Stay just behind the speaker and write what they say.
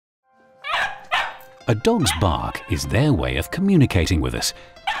A dog's bark is their way of communicating with us,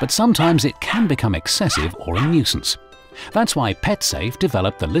 but sometimes it can become excessive or a nuisance. That's why PetSafe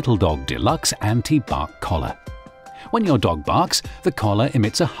developed the Little Dog Deluxe Anti-Bark Collar. When your dog barks, the collar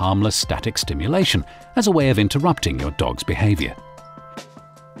emits a harmless static stimulation as a way of interrupting your dog's behavior.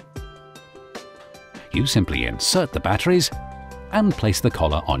 You simply insert the batteries and place the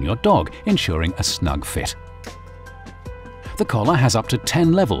collar on your dog, ensuring a snug fit. The collar has up to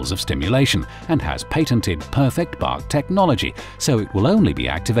 10 levels of stimulation and has patented perfect bark technology, so it will only be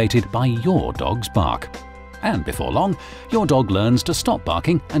activated by your dog's bark. And before long, your dog learns to stop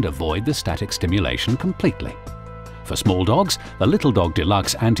barking and avoid the static stimulation completely. For small dogs, the Little Dog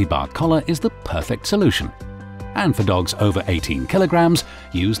Deluxe Anti-Bark Collar is the perfect solution. And for dogs over 18 kilograms,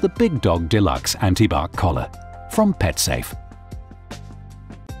 use the Big Dog Deluxe Anti-Bark Collar from PetSafe.